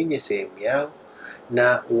watu wenye sehemu yao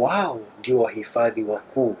na wao ndio wahifadhi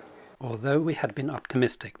wakuu. Although we had been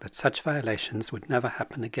optimistic that such violations would never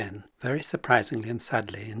happen again, very surprisingly and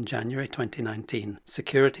sadly, in January 2019,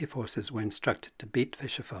 security forces were instructed to beat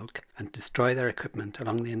fisherfolk and destroy their equipment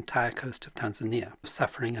along the entire coast of Tanzania.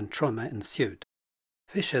 Suffering and trauma ensued.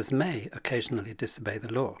 Fishers may occasionally disobey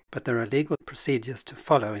the law, but there are legal procedures to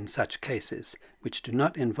follow in such cases, which do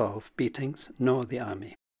not involve beatings nor the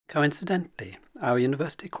army. Coincidentally, our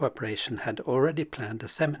university cooperation had already planned a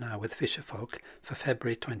seminar with fisherfolk for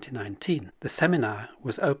February 2019. The seminar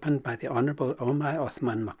was opened by the Honourable Omar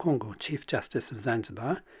Othman Makungu, Chief Justice of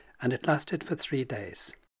Zanzibar, and it lasted for 3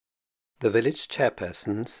 days. The village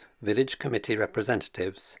chairpersons, village committee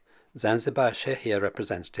representatives, Zanzibar Shehia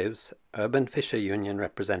representatives, Urban Fisher Union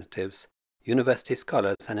representatives, university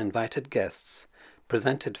scholars and invited guests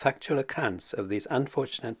presented factual accounts of these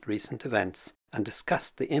unfortunate recent events and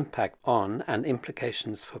discussed the impact on and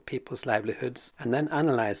implications for people's livelihoods, and then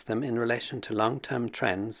analyzed them in relation to long-term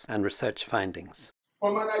trends and research findings.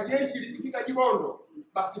 Kwa maana jeshi likifika Kibondo,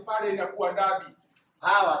 basi pale inakuwa dabi.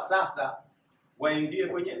 Hawa sasa waingie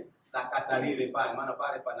kwenye sakata lile pale, maana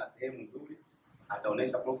pale pana sehemu nzuri.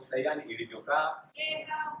 Ataonesha profesa yani ilivyokaa.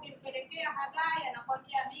 Cheka ukimpelekea habari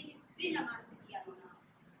anakwambia mimi sina mawasiliano nao.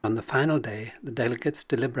 On the final day, the delegates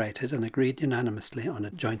deliberated and agreed unanimously on a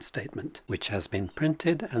joint statement, which has been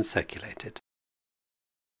printed and circulated.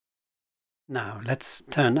 Now, let's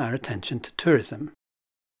turn our attention to tourism.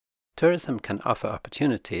 Tourism can offer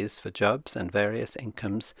opportunities for jobs and various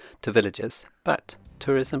incomes to villagers, but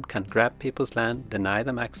tourism can grab people's land, deny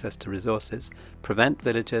them access to resources, prevent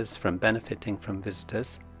villagers from benefiting from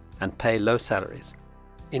visitors, and pay low salaries.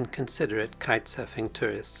 Inconsiderate kitesurfing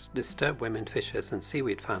tourists disturb women fishers and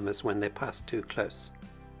seaweed farmers when they pass too close.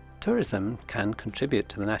 Tourism can contribute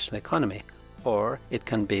to the national economy, or it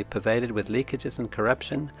can be pervaded with leakages and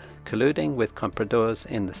corruption, colluding with compradors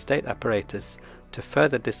in the state apparatus to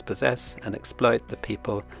further dispossess and exploit the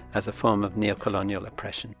people as a form of neocolonial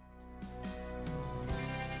oppression.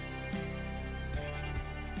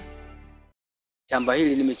 Shamba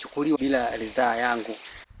hili limechukuliwa bila ridhaa yangu.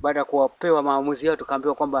 Baada ya kupewa maamuzi yao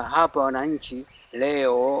tukaambiwa kwamba hapa wananchi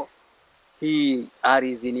leo hii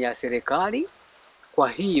ardhi ni ya serikali, kwa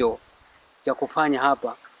hiyo cha kufanya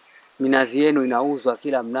hapa minazi yenu inauzwa,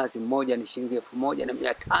 kila mnazi mmoja ni shilingi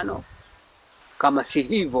 1,500. Kama si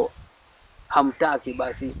hivyo hamtaki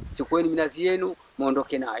basi chukueni minazi yenu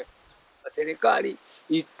muondoke nayo. Serikali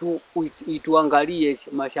ituangalie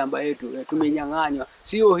mashamba yetu, tumenyang'anywa,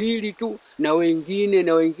 sio hili tu na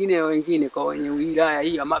wengine kwa wenye wilaya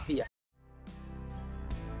hii ya Mafia.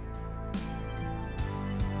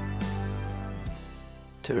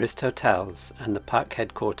 Tourist hotels and the park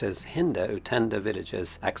headquarters hinder Utanda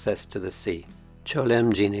villagers' access to the sea. Chole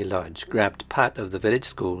Mjini Lodge grabbed part of the village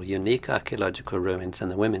school, unique archaeological ruins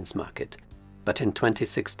and the women's market, but in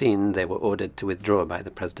 2016 they were ordered to withdraw by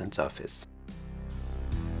the President's office.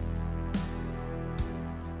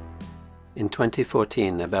 In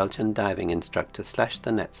 2014, a Belgian diving instructor slashed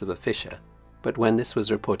the nets of a fisher, but when this was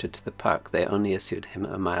reported to the park, they only issued him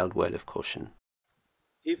a mild word of caution.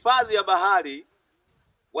 Hifadhi ya bahari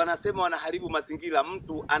wanasema wanaharibu mazingira.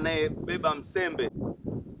 Mtu anayebeba msembe,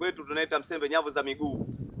 kwetu tunaita msembe, nyavu za miguu,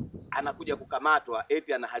 anakuja kukamatwa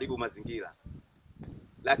eti anaharibu mazingira.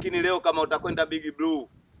 Lakini leo kama utakwenda Big Blue,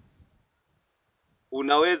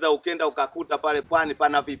 unaweza ukenda ukakuta pale pwani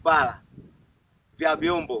pana vipara vya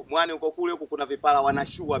vyombo. Mwani uko kule, huko kuna vipara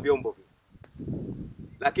wanashua vyombo vile.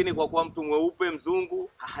 Lakini kwa kuwa mtu mweupe mzungu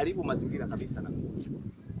haharibu mazingira kabisa.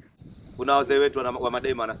 Kuna wazee wetu wa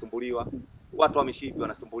Madema wanasumbuliwa, watu wa mishipi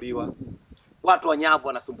wanasumbuliwa, watu wa nyavu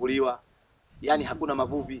wanasumbuliwa. Yaani hakuna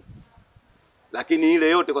mavuvi. Lakini ile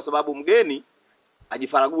yote kwa sababu mgeni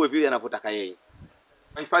ajifarague vile anavyotaka yeye.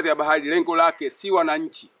 Hifadhi ya bahari lengo lake si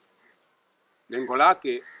wananchi. Lengo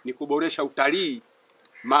lake ni kuboresha utalii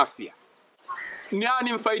Mafia.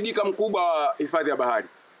 Nani mfaidika mkubwa wa hifadhi ya bahari?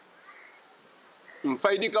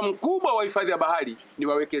 Mfaidika mkubwa wa hifadhi ya bahari ni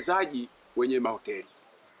wawekezaji wenye mahoteli.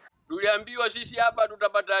 Tuliambiwa sisi hapa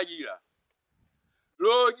tutapata ajira.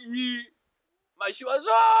 Loji, mashua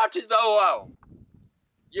zote zao wao.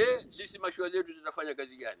 Je, sisi mashua zetu zitafanya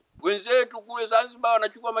kazi gani? Wenzetu kule Zanzibar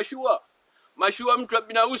wanachukua mashua. Mashua mtu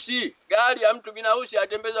binafsi, gari ya mtu binafsi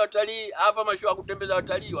atembeza watalii. Hapa mashua kutembeza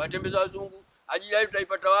watalii, watembeza wazungu. Ajira yetu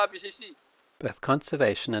tutaipata wapi sisi? Both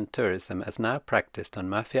conservation and tourism as now practiced on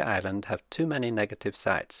Mafia Island have too many negative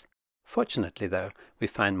sides. Fortunately, though, we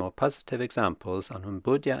find more positive examples on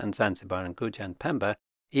Mbudya and Zanzibar and Mbudya and Pemba,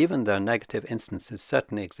 even though negative instances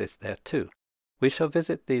certainly exist there too. We shall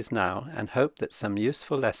visit these now and hope that some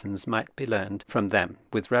useful lessons might be learned from them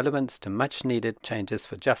with relevance to much-needed changes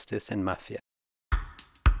for justice in Mafia.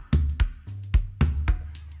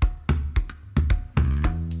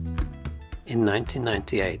 In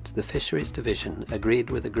 1998, the Fisheries Division agreed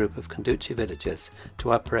with a group of Kunduchi villagers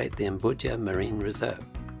to operate the Mbudya Marine Reserve.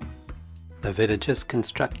 The villagers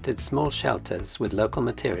constructed small shelters with local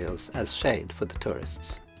materials as shade for the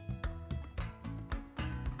tourists.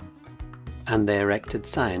 And they erected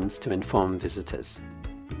signs to inform visitors.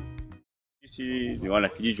 Sisi ni wana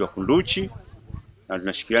kijiji wa Kunduchi na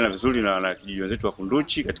tunashirikiana vizuri na wana kijiji wenzetu wa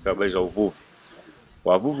Kunduchi katika habari za uvuvi.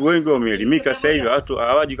 Wavuvi wengi wameelimika sasa hivi, watu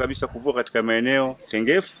hawaji kabisa kuvua katika maeneo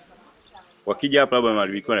tengefu. Wakija hapa labda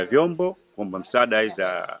wanaharibikiwa na vyombo, kuomba msaada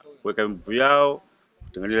za kuweka vyombo vyao,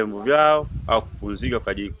 kutengeneza vyombo vyao au kupumzika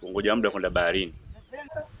kwa ajili kungoja muda kwenda baharini.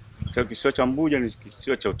 Sasa kisiwa cha Mbudya ni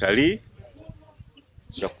kisiwa cha utalii.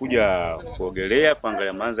 Cha kuja kuogelea,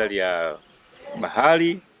 kuangalia mandhari ya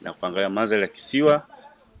bahari na kuangalia mandhari ya kisiwa.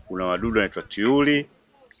 Kuna wadudu wanaitwa tiuli,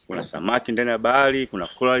 kuna samaki ndani ya bahari, kuna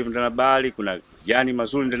coral ndani ya bahari, kuna jani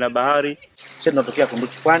mazuri ndani ya bahari. Sisi tunatokea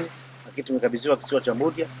Kunduchi Pwani, lakini tumekabidhiwa kisiwa cha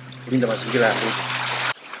Mbudya kulinda mazingira ya Mbudya.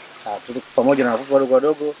 Sasa tuko pamoja na wavuvi wadogo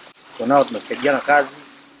wadogo, tunao tunasaidiana kazi.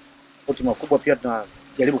 Poti makubwa pia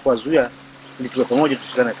tunajaribu kuwazuia ili tuwe pamoja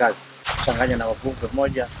tushikane kazi. Kuchanganya na wavuvi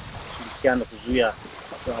pamoja, kushirikiana kuzuia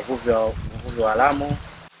wavuvi wa haramu.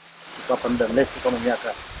 Tuko hapa muda mrefu kama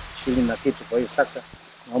miaka 20 na kitu. Kwa hiyo sasa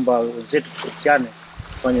naomba wenzetu tushirikiane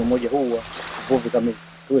kufanya umoja huu wa uvuvi kama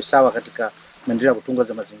tuwe sawa katika maendeleo ya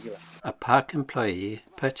kutunza mazingira. A park employee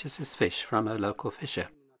purchases fish from a local fisher.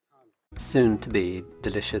 Soon to be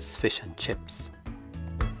delicious fish and chips.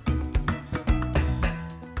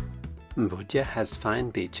 Mbudya has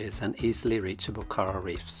fine beaches and easily reachable coral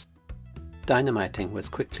reefs. Dynamiting was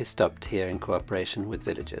quickly stopped here in cooperation with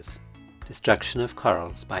villagers. Destruction of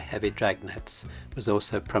corals by heavy dragnets was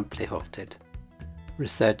also promptly halted.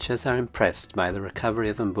 Researchers are impressed by the recovery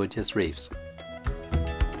of Mbudya's reefs.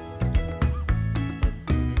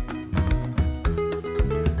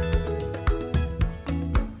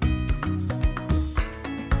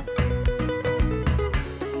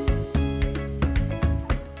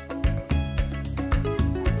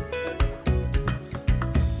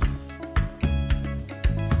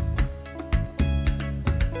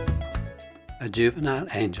 A juvenile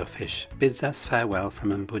angelfish bids us farewell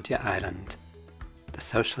from Mbudya Island, the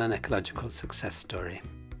social and ecological success story.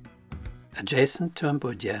 Adjacent to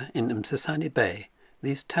Mbudya in Msasani Bay,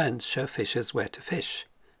 these terns show fishers where to fish,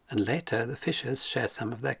 and later the fishers share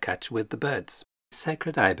some of their catch with the birds.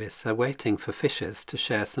 Sacred ibis are waiting for fishers to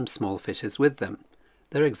share some small fishes with them.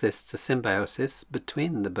 There exists a symbiosis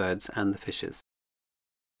between the birds and the fishes.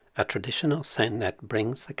 A traditional seine net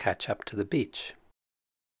brings the catch up to the beach.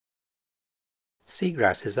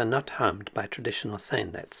 Seagrasses are not harmed by traditional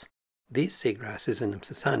seine nets. These seagrasses in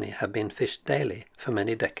Msasani have been fished daily for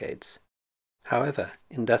many decades. However,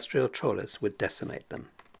 industrial trawlers would decimate them.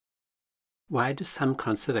 Why do some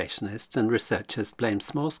conservationists and researchers blame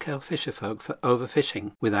small-scale fisherfolk for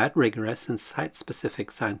overfishing without rigorous and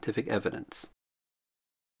site-specific scientific evidence?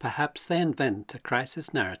 Perhaps they invent a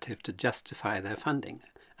crisis narrative to justify their funding,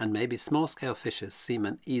 and maybe small-scale fishers seem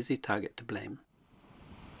an easy target to blame.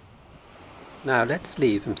 Now let's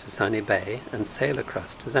leave Msasani Bay and sail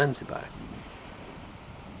across to Zanzibar.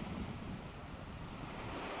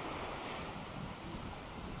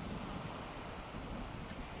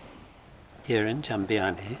 Here in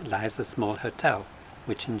Jambiani lies a small hotel,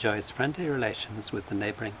 which enjoys friendly relations with the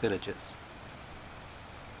neighboring villages.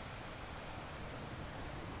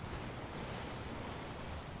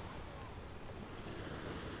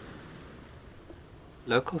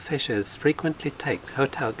 Local fishers frequently take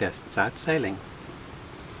hotel guests out sailing.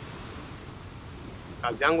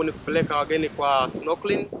 Kazi yangu ni kupeleka wageni kwa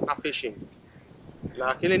snorkeling na fishing.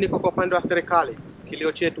 Lakini niko kwa upande wa serikali,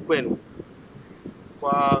 kilio chetu kwenu.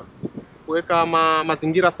 Kwa kuweka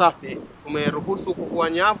mazingira safi, tumeruhusu kuvua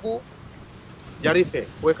nyavu, jarife,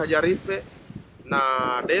 kuweka jarife na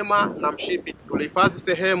dema na mshipi. Tulihifadhi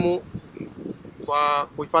sehemu kwa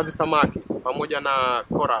kuhifadhi samaki pamoja na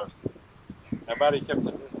coral. Habari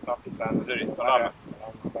captain, safi sana. Nzuri, salama.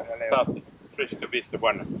 Safi, fresh kabisa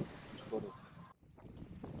bwana.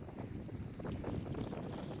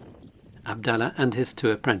 Abdallah and his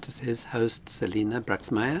 2 apprentices host Selina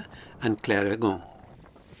Braxmeyer and Claire Egon.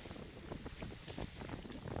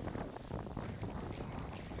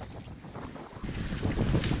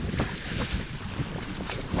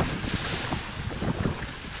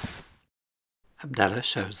 Abdallah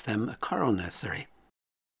shows them a coral nursery.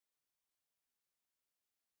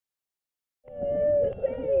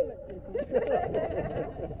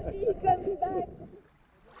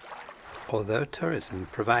 Although tourism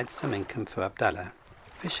provides some income for Abdallah,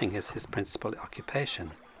 fishing is his principal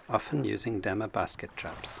occupation, often using dema basket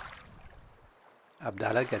traps.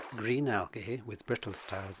 Abdallah gets green algae with brittle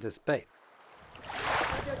stars as bait.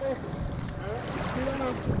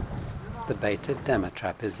 The baited dema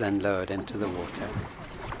trap is then lowered into the water.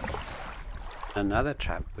 Another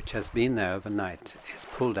trap, which has been there overnight, is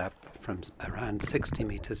pulled up from around 60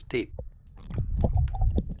 meters deep.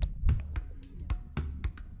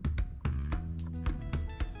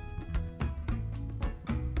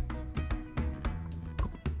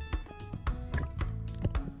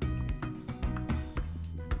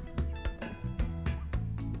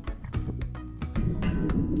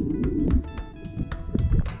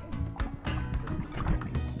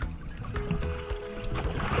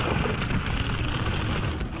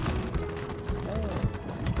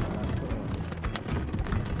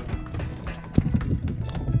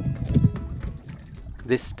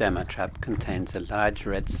 This dema trap contains a large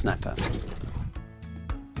red snapper.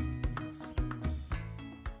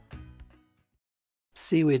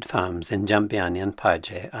 Seaweed farms in Jambiani and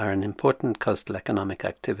Paje are an important coastal economic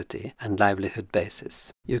activity and livelihood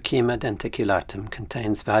basis. Euchema denticulatum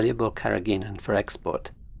contains valuable carrageenan for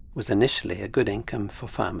export, was initially a good income for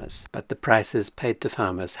farmers, but the prices paid to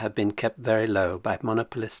farmers have been kept very low by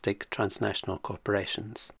monopolistic transnational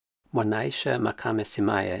corporations. Mwanaisha Makame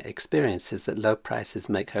Simaya experiences that low prices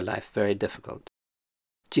make her life very difficult.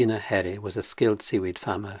 Gina Heri was a skilled seaweed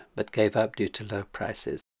farmer but gave up due to low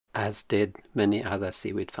prices, as did many other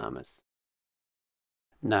seaweed farmers.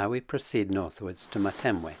 Now we proceed northwards to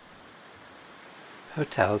Matemwe.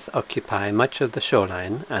 Hotels occupy much of the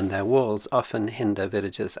shoreline and their walls often hinder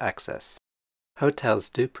villagers' access. Hotels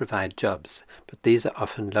do provide jobs, but these are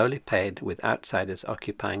often lowly paid with outsiders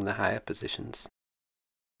occupying the higher positions.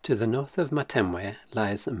 To the north of Matemwe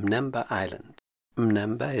lies Mnemba Island.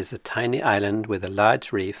 Mnemba is a tiny island with a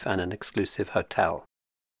large reef and an exclusive hotel.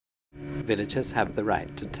 Villagers have the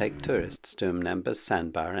right to take tourists to Mnemba's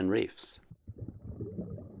sandbar and reefs.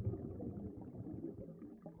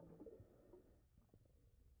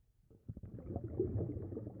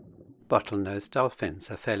 Bottlenose dolphins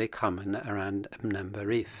are fairly common around Mnemba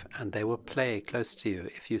Reef, and they will play close to you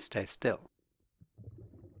if you stay still.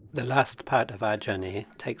 The last part of our journey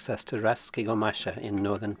takes us to Ras Kigomasha in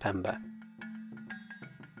northern Pemba.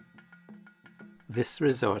 This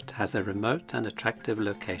resort has a remote and attractive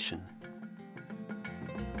location.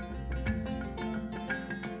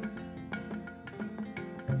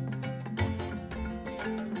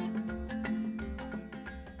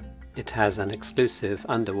 It has an exclusive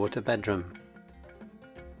underwater bedroom.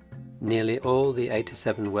 Nearly all the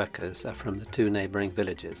 87 workers are from the 2 neighboring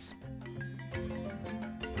villages.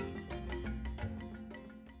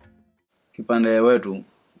 Kipande wetu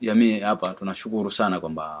jamii hapa tunashukuru sana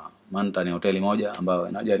kwamba Manta ni hoteli moja ambayo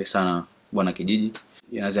inajali sana bwana kijiji.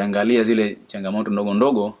 Inaziangalia zile changamoto ndogo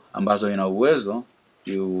ndogo ambazo ina uwezo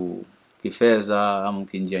kifedha ama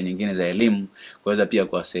kinjia nyingine za elimu kuweza pia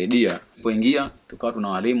kuwasaidia. Tulipoingia tukawa tuna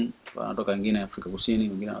walimu wanatoka wengine Afrika Kusini,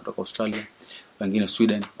 wengine wanatoka Australia, wengine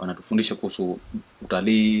Sweden, wanatufundisha kuhusu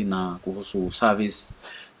utalii na kuhusu service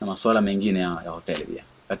na masuala mengine ya hoteli pia.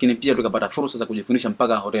 Lakini pia tukapata fursa za kujifundisha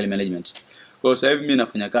mpaka hotel management. Kwa hiyo sasa hivi mimi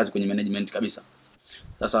nafanya kazi kwenye management kabisa.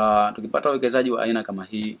 Sasa tukipata wawekezaji wa aina kama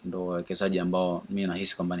hii, ndio wawekezaji ambao mimi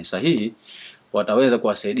nahisi kwamba ni sahihi, wataweza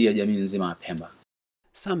kuwasaidia jamii nzima ya Pemba.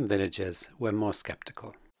 Some villagers were more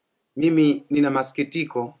skeptical. Mimi nina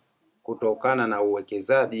masikitiko kutokana na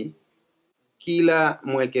uwekezaji. Kila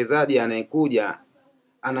mwekezaji anayekuja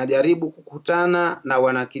anajaribu kukutana na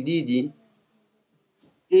wanakijiji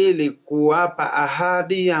ili kuwapa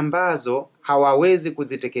ahadi ambazo hawawezi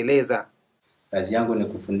kuzitekeleza. Kazi yangu ni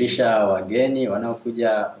kufundisha wageni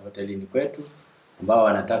wanaokuja hotelini kwetu ambao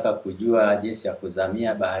wanataka kujua jinsi ya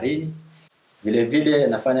kuzamia baharini. Vile vile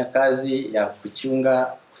nafanya kazi ya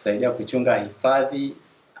kusaidia kuchunga hifadhi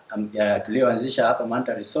tulioanzisha hapa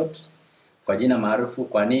Manta Resort kwa jina maarufu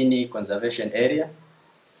Kwa Nini Conservation Area.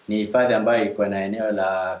 Ni hifadhi ambayo iko na eneo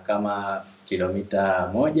la kama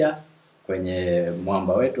kilomita 1 kwenye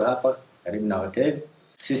mwamba wetu hapa karibu na hoteli.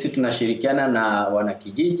 Sisi tunashirikiana na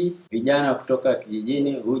wanakijiji, vijana kutoka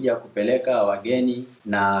kijijini huja kupeleka wageni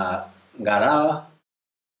na ngarawa.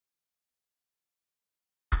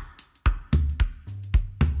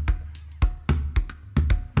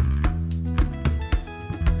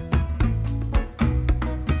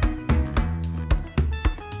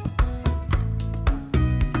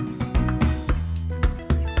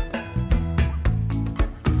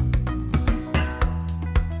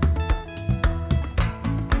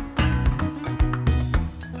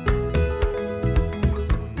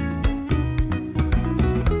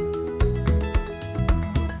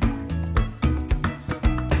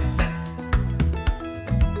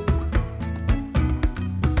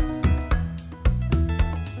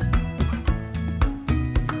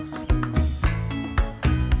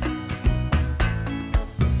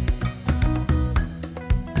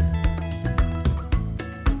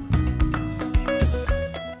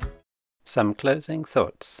 Some closing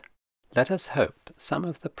thoughts. Let us hope some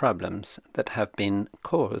of the problems that have been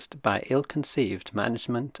caused by ill-conceived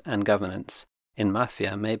management and governance in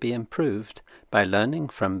Mafia may be improved by learning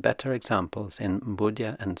from better examples in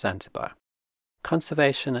Mbudya and Zanzibar.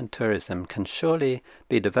 Conservation and tourism can surely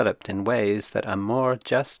be developed in ways that are more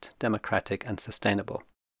just, democratic and sustainable,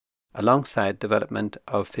 alongside development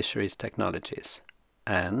of fisheries technologies.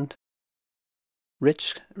 And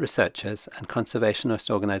rich researchers and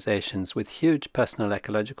conservationist organizations with huge personal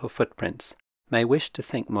ecological footprints may wish to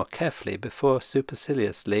think more carefully before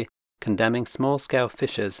superciliously condemning small-scale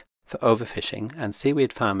fishers for overfishing and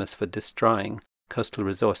seaweed farmers for destroying coastal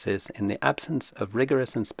resources in the absence of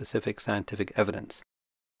rigorous and specific scientific evidence.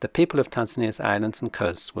 The people of Tanzania's islands and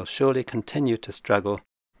coasts will surely continue to struggle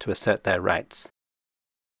to assert their rights.